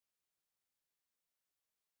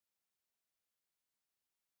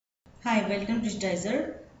Hi, welcome to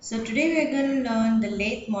Digitizer. So today we are going to learn the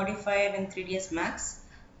lathe modifier in 3dsMax.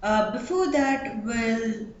 Before that,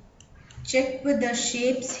 we'll check with the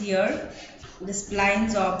shapes here, the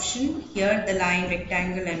splines option here, the line,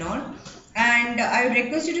 rectangle and all. And I would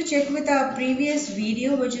request you to check with our previous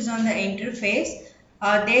video which is on the interface.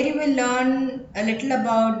 There you will learn a little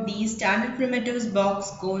about the standard primitives, box,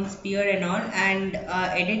 cone, sphere and all, and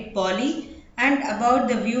edit poly, and about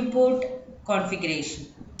the viewport configuration.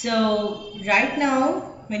 So right now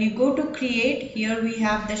when you go to create, here we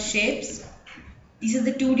have the shapes. These are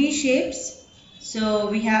the 2D shapes. So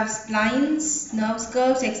we have splines, nerves,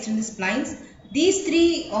 curves, extended splines. These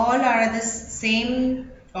three all are the same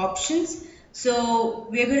options. So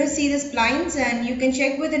we are going to see the splines and you can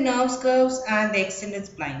check with the nerves, curves and the extended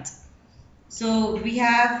splines. So we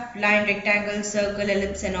have line, rectangle, circle,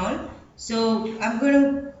 ellipse and all. So I'm going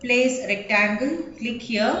to place a rectangle, click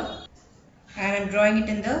here and I'm drawing it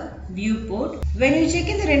in the viewport. When you check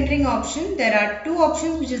in the rendering option, there are two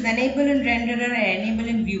options which is enable in renderer and enable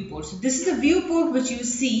in viewport. So this is the viewport which you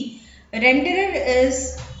see. Renderer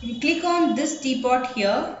is, you click on this teapot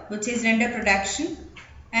here which says render production,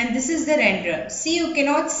 and this is the renderer. See, you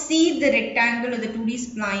cannot see the rectangle or the 2D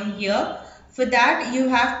spline here. For that you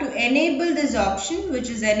have to enable this option which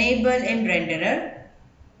is enable in renderer.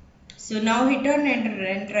 So now hit on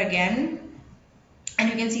enter again and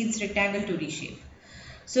you can see this rectangle 2D shape.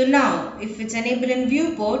 So now if it's enabled in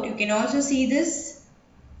viewport, you can also see this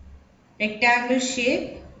rectangle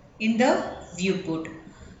shape in the viewport.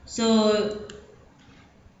 So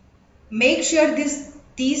make sure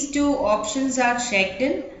these two options are checked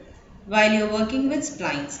in while you're working with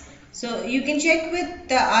splines. So you can check with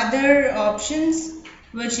the other options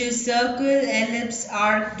which is circle, ellipse,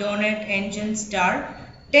 arc, donut, engine, star.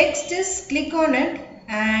 Text is, click on it,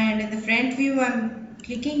 and in the front view I'm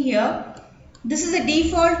clicking here. This is the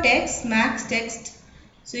default text, max text.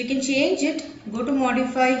 So you can change it, go to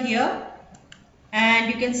modify here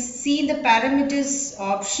and you can see the parameters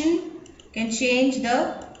option. You can change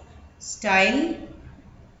the style, you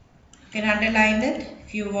can underline it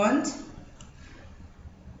if you want,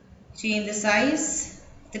 change the size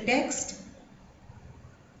of the text,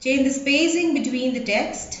 change the spacing between the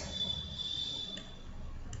text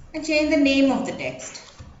and change the name of the text.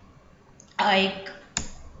 I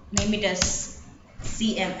name it as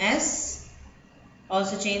CMS.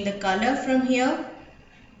 Also change the color from here.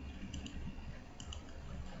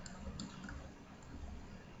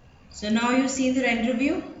 So now you see the render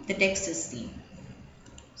view, the text is seen.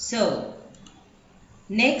 So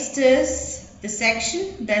next is the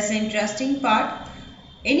section. That's the interesting part.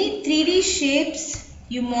 Any 3D shapes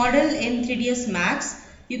you model in 3dsMax,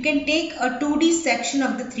 you can take a 2D section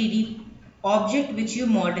of the 3D object which you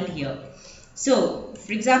model here. So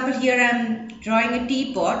for example, here I am drawing a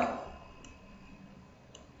teapot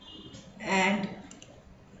and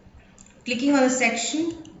clicking on the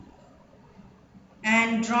section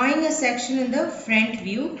and drawing a section in the front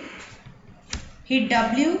view. Hit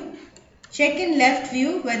W, check in left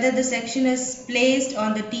view whether the section is placed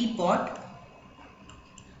on the teapot.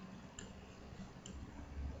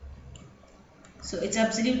 So it's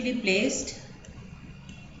absolutely placed.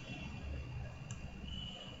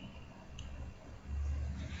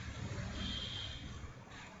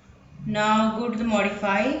 Now go to the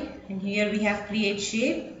modify and here we have create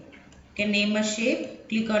shape. You can name a shape,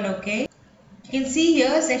 click on OK. You can see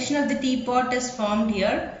here section of the teapot is formed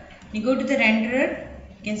here. You go to the renderer,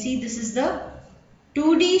 you can see this is the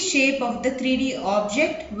 2D shape of the 3D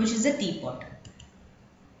object which is a teapot.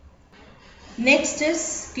 Next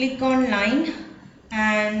is click on line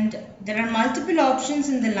and there are multiple options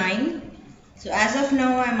in the line. So as of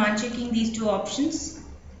now I am unchecking these two options,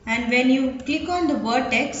 and when you click on the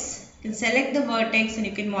vertex, you can select the vertex and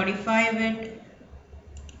you can modify it,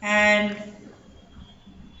 and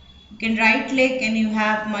you can right click and you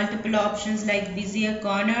have multiple options like Bezier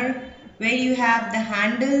corner where you have the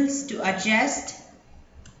handles to adjust,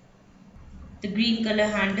 the green color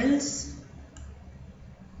handles,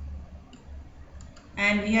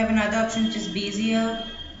 and we have another option which is Bezier.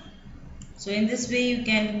 So in this way you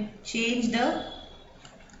can change the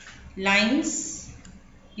lines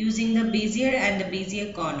using the Bezier and the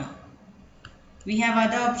Bezier corner. We have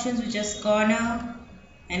other options which is corner,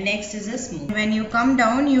 and next is a smooth. When you come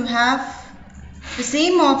down you have the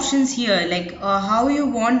same options here, like how you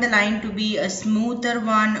want the line to be, a smoother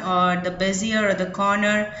one or the Bezier or the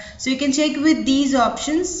corner. So you can check with these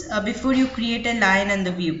options before you create a line on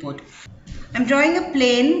the viewport. I'm drawing a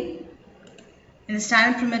plane in the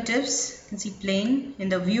standard primitives. You can see plane in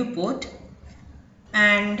the viewport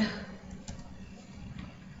and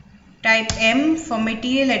type M for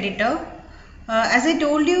material editor. As I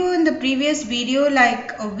told you in the previous video,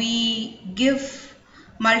 like we give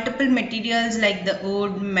multiple materials like the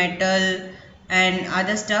wood, metal and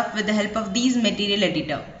other stuff with the help of these material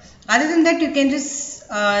editor. Other than that, you can just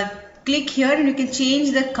click here and you can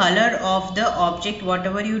change the color of the object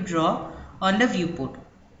whatever you draw on the viewport.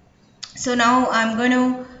 So now I'm going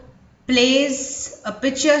to place a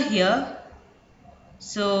picture here.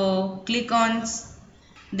 So click on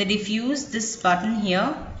the diffuse, this button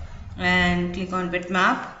here, and click on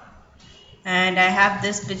bitmap, and I have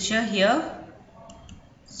this picture here.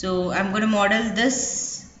 So I'm going to model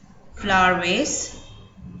this flower vase,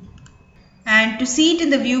 and to see it in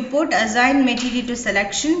the viewport, assign material to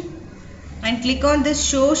selection and click on this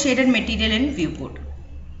show shaded material in viewport.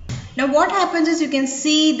 Now what happens is you can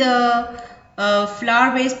see the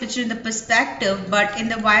flower vase picture in the perspective, but in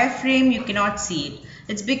the wireframe you cannot see it.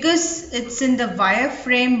 It's because it's in the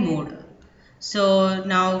wireframe mode. So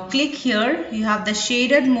now click here, you have the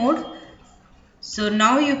shaded mode. So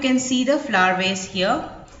now you can see the flower vase here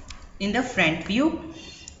in the front view,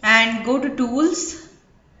 and go to tools,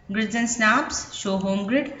 grids and snaps, show home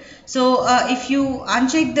grid. So if you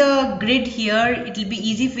uncheck the grid here, it will be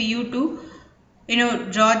easy for you to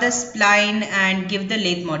draw the spline and give the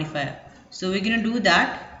lathe modifier. So we're going to do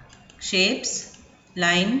that. Shapes,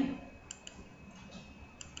 line,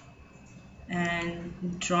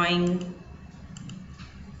 and drawing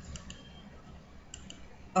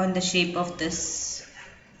on the shape of this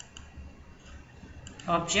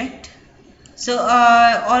object. So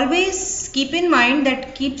always keep in mind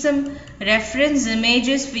that keep some reference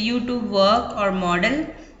images for you to work or model,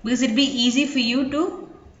 because it'll be easy for you to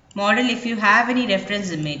model if you have any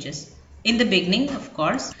reference images in the beginning, of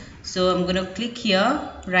course. So I'm going to click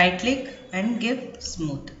here, right click and give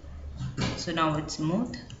smooth. So now it's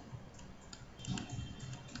smooth.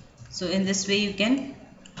 So in this way you can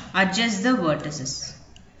adjust the vertices.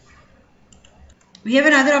 We have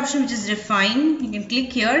another option which is refine. You can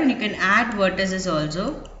click here and you can add vertices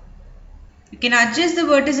also. You can adjust the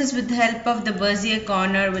vertices with the help of the Bezier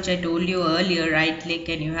corner, which I told you earlier. Right click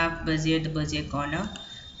and you have the Bezier corner.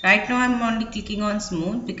 Right now I'm only clicking on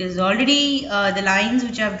smooth because already the lines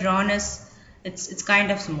which I've drawn is it's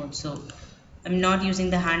kind of smooth, so I'm not using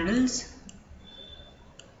the handles.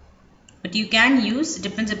 But you can use, it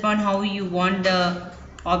depends upon how you want the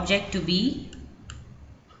object to be.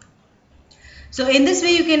 So in this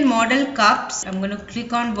way you can model cups. I'm going to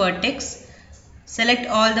click on vertex, select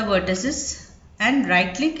all the vertices and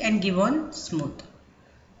right click and give on smooth.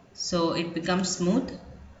 So it becomes smooth.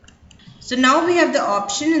 So now we have the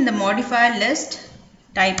option in the modifier list,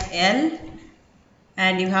 type L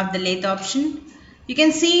and you have the lathe option. You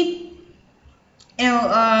can see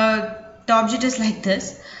the object is like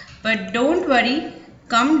this, but don't worry,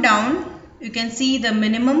 come down, you can see the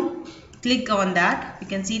minimum, click on that, you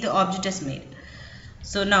can see the object is made.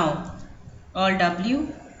 So now all W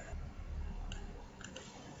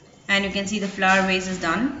and you can see the flower vase is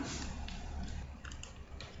done.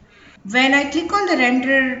 When I click on the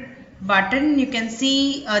render button, you can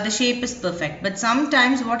see the shape is perfect, but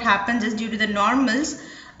sometimes what happens is due to the normals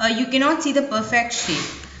you cannot see the perfect shape.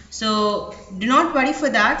 So do not worry for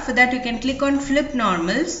that. For that you can click on flip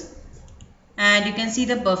normals and you can see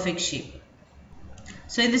the perfect shape.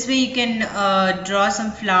 So in this way you can draw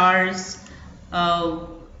some flowers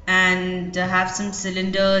and have some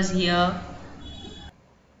cylinders here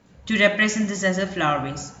to represent this as a flower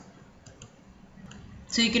vase.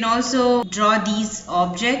 So you can also draw these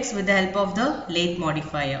objects with the help of the lathe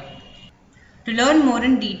modifier. To learn more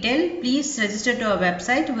in detail, please register to our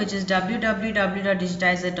website, which is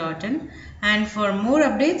www.digitizer.in, and for more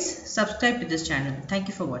updates, subscribe to this channel. Thank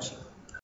you for watching.